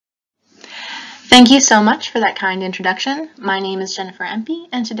Thank you so much for that kind introduction. My name is Jennifer Empey,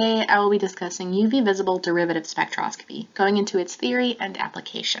 and today I will be discussing UV visible derivative spectroscopy, going into its theory and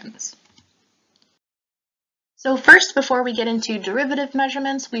applications. So first, before we get into derivative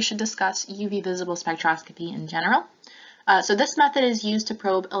measurements, we should discuss UV visible spectroscopy in general. So this method is used to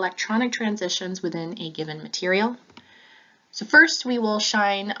probe electronic transitions within a given material. So first, we will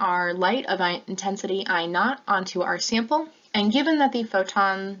shine our light of intensity I0 onto our sample. And given that the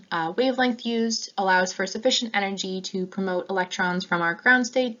photon wavelength used allows for sufficient energy to promote electrons from our ground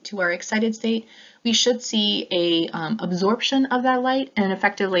state to our excited state, we should see a absorption of that light and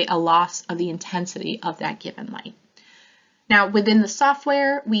effectively a loss of the intensity of that given light. Now, within the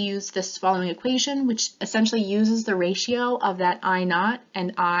software, we use this following equation, which essentially uses the ratio of that I0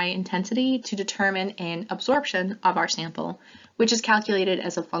 and I intensity to determine an absorption of our sample, which is calculated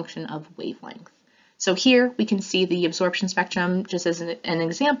as a function of wavelength. So here we can see the absorption spectrum just as an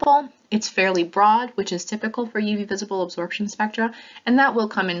example. It's fairly broad, which is typical for UV visible absorption spectra, and that will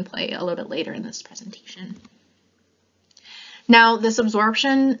come in play a little bit later in this presentation. Now, this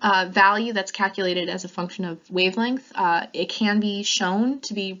absorption value that's calculated as a function of wavelength, it can be shown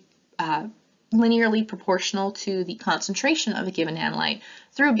to be linearly proportional to the concentration of a given analyte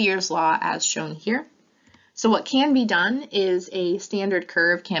through Beer's law as shown here. So what can be done is a standard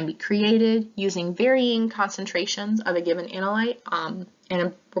curve can be created using varying concentrations of a given analyte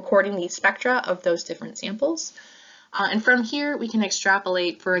and recording the spectra of those different samples. And from here, we can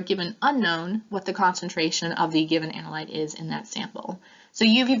extrapolate for a given unknown what the concentration of the given analyte is in that sample. So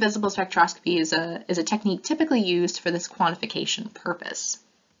UV visible spectroscopy is a technique typically used for this quantification purpose.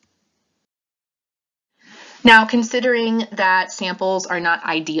 Now, considering that samples are not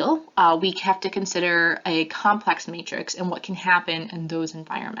ideal, we have to consider a complex matrix and what can happen in those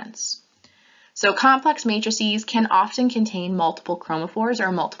environments. So complex matrices can often contain multiple chromophores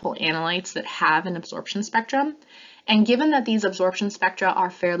or multiple analytes that have an absorption spectrum. And given that these absorption spectra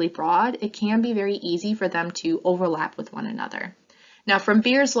are fairly broad, it can be very easy for them to overlap with one another. Now, from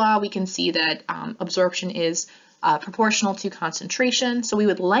Beer's law, we can see that absorption is proportional to concentration, so we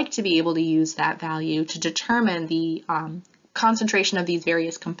would like to be able to use that value to determine the concentration of these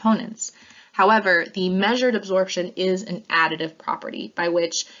various components. However, the measured absorption is an additive property by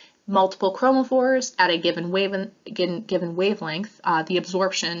which multiple chromophores at a given wavelength, the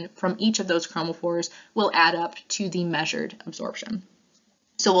absorption from each of those chromophores will add up to the measured absorption.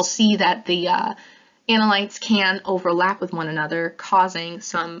 So we'll see that the analytes can overlap with one another, causing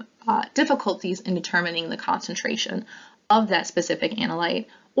some difficulties in determining the concentration of that specific analyte,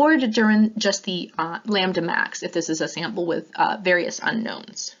 or determine just the lambda max if this is a sample with various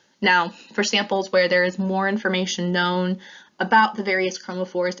unknowns. Now, for samples where there is more information known about the various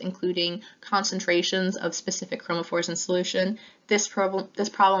chromophores, including concentrations of specific chromophores in solution, this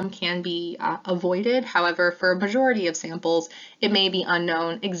problem can be avoided. However, for a majority of samples, it may be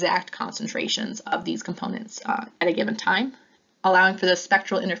unknown exact concentrations of these components at a given time, allowing for the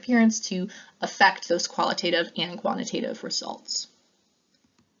spectral interference to affect those qualitative and quantitative results.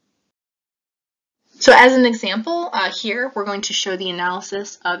 So as an example, here we're going to show the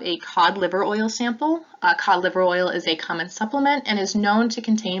analysis of a cod liver oil sample. Cod liver oil is a common supplement and is known to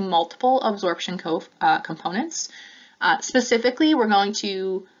contain multiple absorption components. Specifically, we're going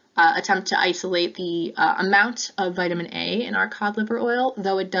to attempt to isolate the amount of vitamin A in our cod liver oil,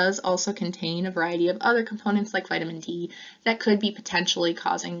 though it does also contain a variety of other components like vitamin D that could be potentially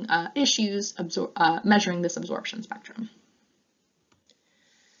causing issues measuring this absorption spectrum.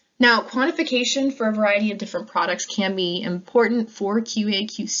 Now, quantification for a variety of different products can be important for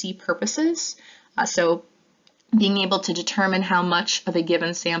QA/QC purposes. So being able to determine how much of a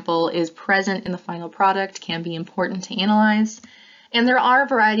given sample is present in the final product can be important to analyze. And there are a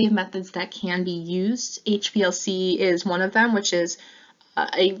variety of methods that can be used. HPLC is one of them, which is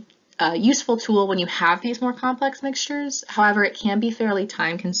a useful tool when you have these more complex mixtures. However, it can be fairly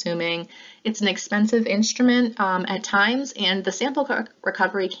time-consuming. It's an expensive instrument at times, and the sample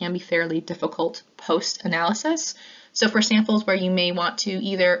recovery can be fairly difficult post-analysis. So for samples where you may want to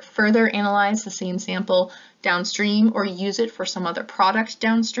either further analyze the same sample downstream or use it for some other product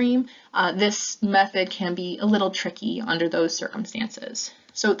downstream, this method can be a little tricky under those circumstances.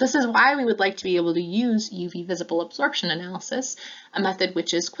 So this is why we would like to be able to use UV visible absorption analysis, a method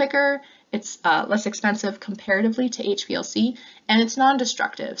which is quicker, it's less expensive comparatively to HPLC, and it's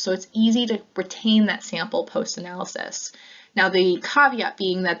non-destructive, so it's easy to retain that sample post-analysis. Now, the caveat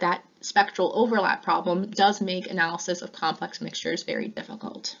being that that spectral overlap problem does make analysis of complex mixtures very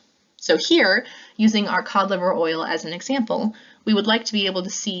difficult. So here, using our cod liver oil as an example, we would like to be able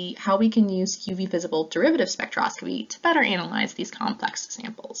to see how we can use UV visible derivative spectroscopy to better analyze these complex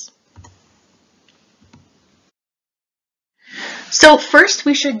samples. So first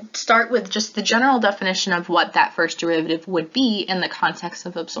we should start with just the general definition of what that first derivative would be in the context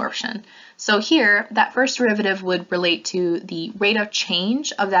of absorption. So here, that first derivative would relate to the rate of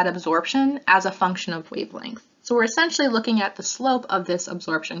change of that absorption as a function of wavelength. So we're essentially looking at the slope of this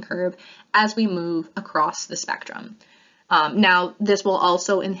absorption curve as we move across the spectrum. Now, this will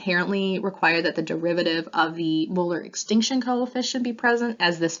also inherently require that the derivative of the molar extinction coefficient be present,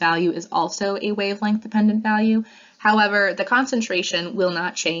 as this value is also a wavelength-dependent value. However, the concentration will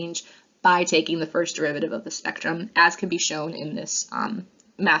not change by taking the first derivative of the spectrum, as can be shown in this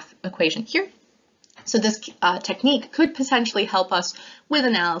math equation here. So this technique could potentially help us with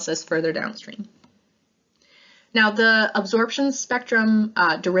analysis further downstream. Now, the absorption spectrum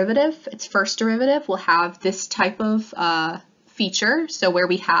derivative, its first derivative, will have this type of feature. So where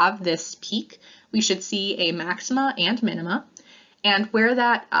we have this peak, we should see a maxima and minima. And where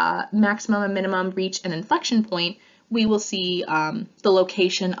that maximum and minimum reach an inflection point, we will see the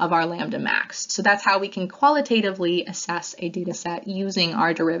location of our lambda max. So that's how we can qualitatively assess a data set using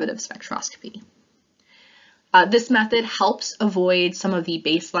our derivative spectroscopy. This method helps avoid some of the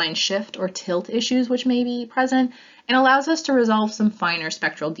baseline shift or tilt issues which may be present and allows us to resolve some finer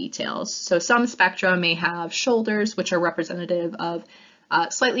spectral details. So some spectra may have shoulders which are representative of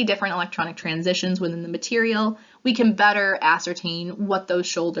slightly different electronic transitions within the material. We can better ascertain what those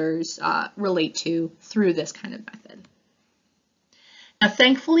shoulders relate to through this kind of method. Now,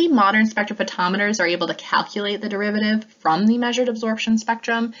 thankfully, modern spectrophotometers are able to calculate the derivative from the measured absorption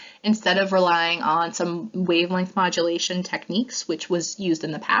spectrum instead of relying on some wavelength modulation techniques, which was used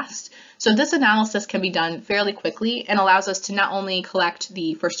in the past. So this analysis can be done fairly quickly and allows us to not only collect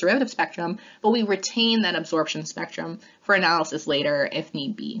the first derivative spectrum, but we retain that absorption spectrum for analysis later if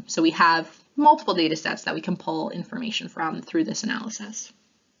need be. So we have multiple data sets that we can pull information from through this analysis.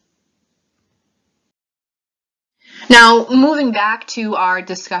 Now, moving back to our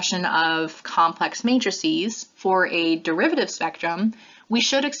discussion of complex matrices, for a derivative spectrum, we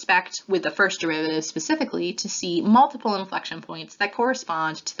should expect, with the first derivative specifically, to see multiple inflection points that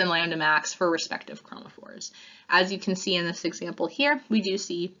correspond to the lambda max for respective chromophores. As you can see in this example here, we do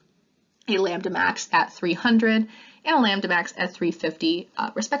see a lambda max at 300 and a lambda max at 350,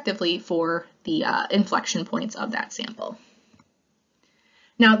 respectively, for the inflection points of that sample.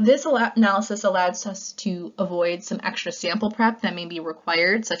 Now, this analysis allows us to avoid some extra sample prep that may be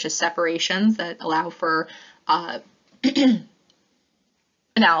required, such as separations that allow for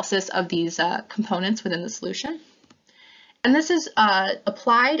analysis of these components within the solution. And this is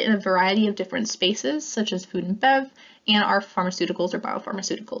applied in a variety of different spaces, such as food and bev, and our pharmaceuticals or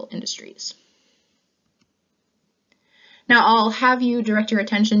biopharmaceutical industries. Now, I'll have you direct your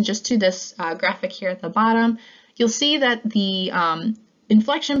attention just to this graphic here at the bottom. You'll see that the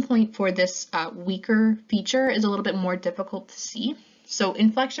inflection point for this weaker feature is a little bit more difficult to see. So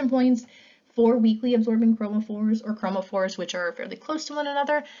inflection points for weakly absorbing chromophores or chromophores which are fairly close to one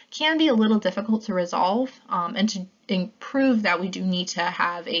another can be a little difficult to resolve, and to prove that we do need to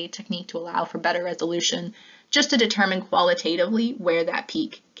have a technique to allow for better resolution just to determine qualitatively where that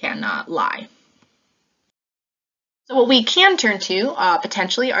peak can lie. So what we can turn to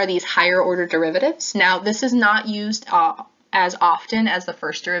potentially are these higher order derivatives. Now, this is not used as often as the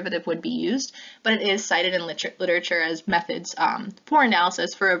first derivative would be used, but it is cited in literature as methods for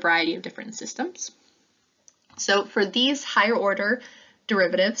analysis for a variety of different systems. So for these higher order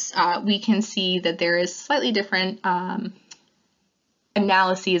derivatives, we can see that there is slightly different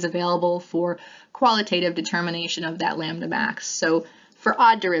analyses available for qualitative determination of that lambda max. So for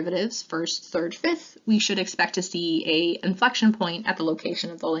odd derivatives, first, third, fifth, we should expect to see an inflection point at the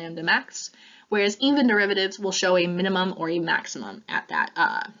location of the lambda max, whereas even derivatives will show a minimum or a maximum at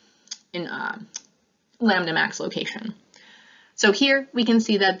that lambda max location. So here we can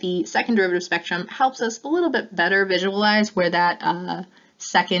see that the second derivative spectrum helps us a little bit better visualize where that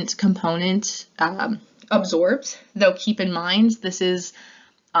second component absorbs, though keep in mind this is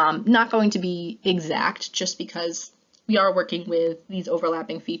not going to be exact just because we are working with these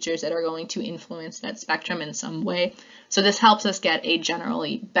overlapping features that are going to influence that spectrum in some way. So this helps us get a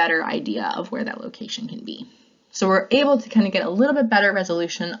generally better idea of where that location can be. So we're able to kind of get a little bit better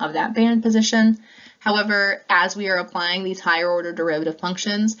resolution of that band position. However, as we are applying these higher order derivative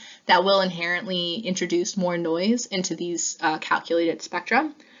functions, that will inherently introduce more noise into these calculated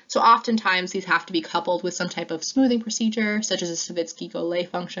spectra. So oftentimes these have to be coupled with some type of smoothing procedure, such as a Savitsky-Golay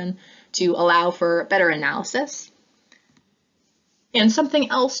function, to allow for better analysis. And something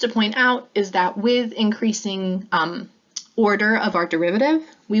else to point out is that with increasing order of our derivative,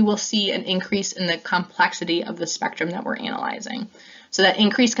 we will see an increase in the complexity of the spectrum that we're analyzing. So that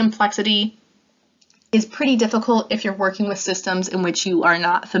increased complexity is pretty difficult if you're working with systems in which you are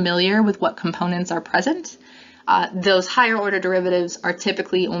not familiar with what components are present. Those higher order derivatives are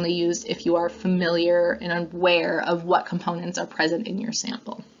typically only used if you are familiar and aware of what components are present in your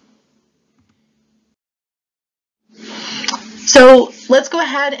sample. So let's go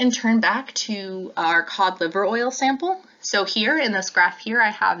ahead and turn back to our cod liver oil sample. So here in this graph here, I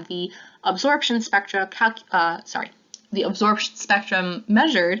have the absorption spectrum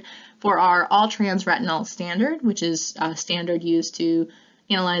measured for our all-trans retinol standard, which is a standard used to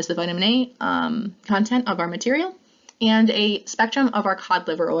analyze the vitamin A content of our material, and a spectrum of our cod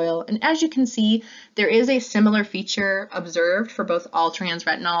liver oil. And as you can see, there is a similar feature observed for both all-trans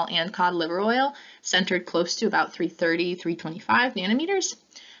retinol and cod liver oil, centered close to about 330, 325 nanometers.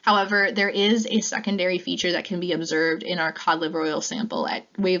 However, there is a secondary feature that can be observed in our cod liver oil sample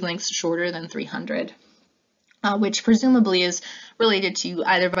at wavelengths shorter than 300, which presumably is related to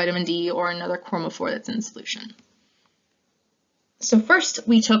either vitamin D or another chromophore that's in solution. So first,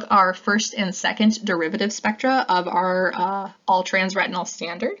 we took our first and second derivative spectra of our all-trans retinol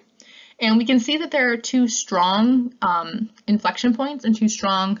standard, and we can see that there are two strong inflection points and two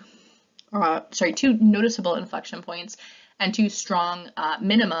noticeable inflection points and two strong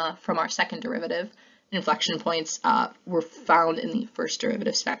minima from our second derivative. Inflection points were found in the first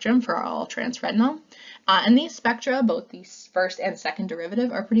derivative spectrum for our all-trans retinol. And these spectra, both the first and second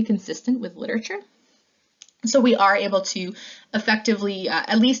derivative, are pretty consistent with literature. So we are able to effectively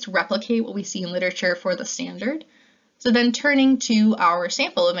at least replicate what we see in literature for the standard. So then turning to our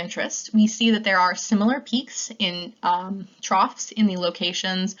sample of interest, we see that there are similar peaks in troughs in the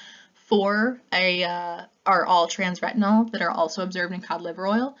locations for our all-trans retinol that are also observed in cod liver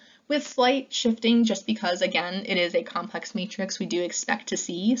oil, with slight shifting just because, again, it is a complex matrix. We do expect to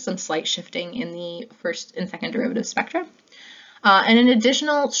see some slight shifting in the first and second derivative spectra. And an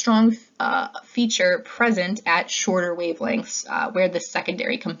additional strong feature present at shorter wavelengths where the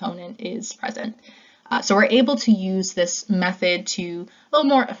secondary component is present. So we're able to use this method to a little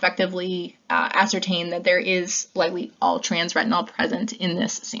more effectively ascertain that there is likely all-trans retinol present in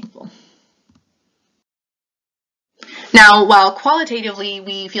this sample. Now, while qualitatively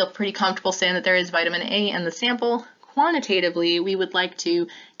we feel pretty comfortable saying that there is vitamin A in the sample, quantitatively we would like to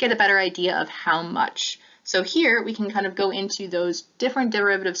get a better idea of how much. So here we can kind of go into those different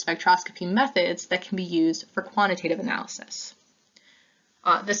derivative spectroscopy methods that can be used for quantitative analysis.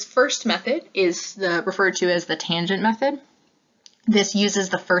 This first method is referred to as the tangent method. This uses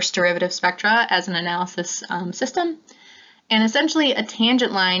the first derivative spectra as an analysis system. And essentially a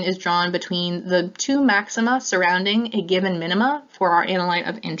tangent line is drawn between the two maxima surrounding a given minima for our analyte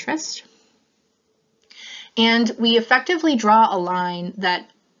of interest. And we effectively draw a line that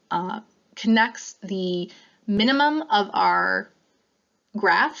connects the minimum of our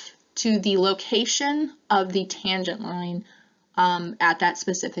graph to the location of the tangent line at that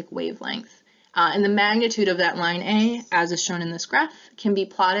specific wavelength. And the magnitude of that line A, as is shown in this graph, can be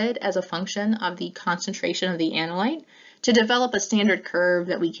plotted as a function of the concentration of the analyte to develop a standard curve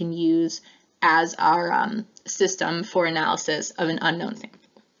that we can use as our system for analysis of an unknown sample.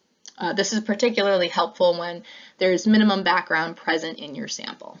 This is particularly helpful when there's minimum background present in your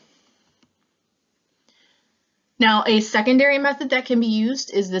sample. Now, a secondary method that can be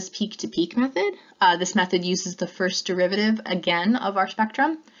used is this peak-to-peak method. This method uses the first derivative, again, of our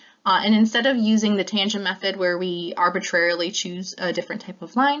spectrum. And instead of using the tangent method where we arbitrarily choose a different type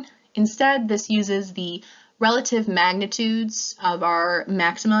of line, instead this uses the relative magnitudes of our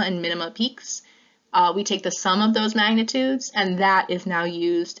maxima and minima peaks. We take the sum of those magnitudes, and that is now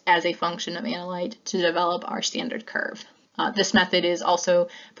used as a function of analyte to develop our standard curve. This method is also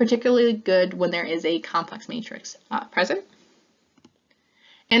particularly good when there is a complex matrix present.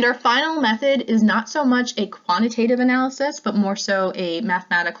 And our final method is not so much a quantitative analysis, but more so a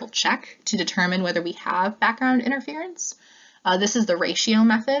mathematical check to determine whether we have background interference. This is the ratio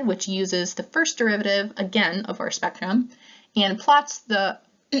method, which uses the first derivative, again, of our spectrum, and plots the,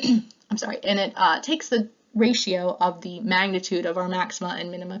 it takes the ratio of the magnitude of our maxima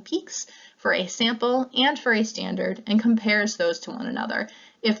and minima peaks for a sample and for a standard and compares those to one another.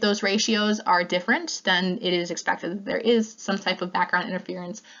 If those ratios are different, then it is expected that there is some type of background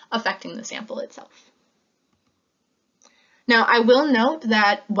interference affecting the sample itself. Now, I will note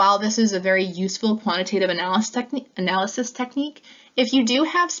that while this is a very useful quantitative analysis technique, if you do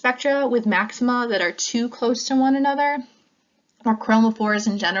have spectra with maxima that are too close to one another, or chromophores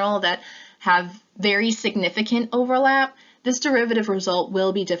in general that have very significant overlap, this derivative result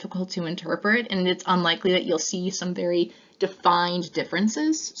will be difficult to interpret, and it's unlikely that you'll see some very defined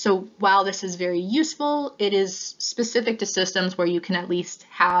differences. So while this is very useful, it is specific to systems where you can at least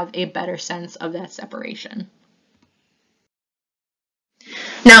have a better sense of that separation.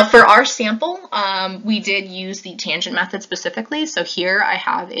 Now for our sample, we did use the tangent method specifically. So here I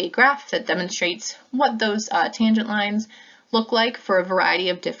have a graph that demonstrates what those tangent lines look like for a variety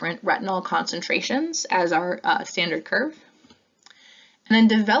of different retinol concentrations as our standard curve. And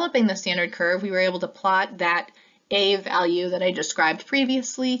then developing the standard curve, we were able to plot that A value that I described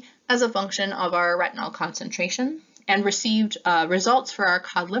previously as a function of our retinol concentration, and received results for our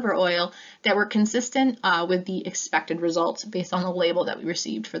cod liver oil that were consistent with the expected results based on the label that we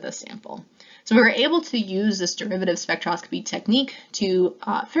received for the sample. So we were able to use this derivative spectroscopy technique to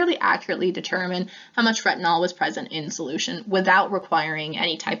fairly accurately determine how much retinol was present in solution without requiring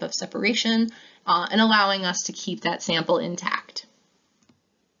any type of separation and allowing us to keep that sample intact.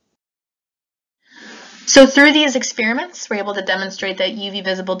 So through these experiments, we're able to demonstrate that UV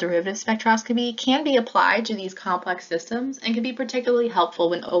visible derivative spectroscopy can be applied to these complex systems and can be particularly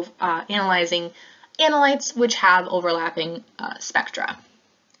helpful when analyzing analytes which have overlapping spectra.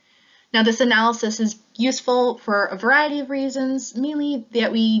 Now this analysis is useful for a variety of reasons, mainly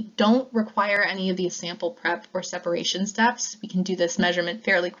that we don't require any of these sample prep or separation steps. We can do this measurement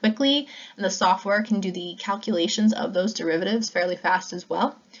fairly quickly, and the software can do the calculations of those derivatives fairly fast as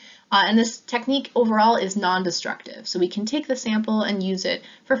well. And this technique overall is non-destructive, so we can take the sample and use it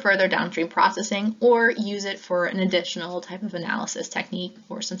for further downstream processing or use it for an additional type of analysis technique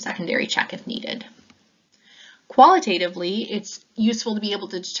or some secondary check if needed. Qualitatively, it's useful to be able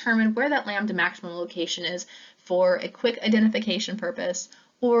to determine where that lambda maximum location is for a quick identification purpose,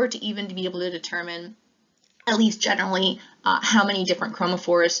 or to even to be able to determine, at least generally, how many different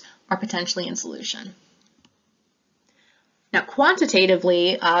chromophores are potentially in solution. Now,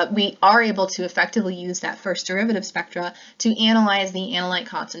 quantitatively, we are able to effectively use that first derivative spectra to analyze the analyte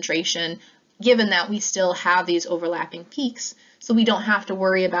concentration, given that we still have these overlapping peaks, so we don't have to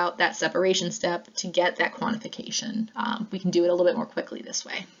worry about that separation step to get that quantification. We can do it a little bit more quickly this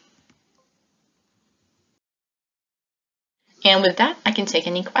way. And with that, I can take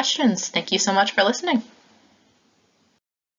any questions. Thank you so much for listening.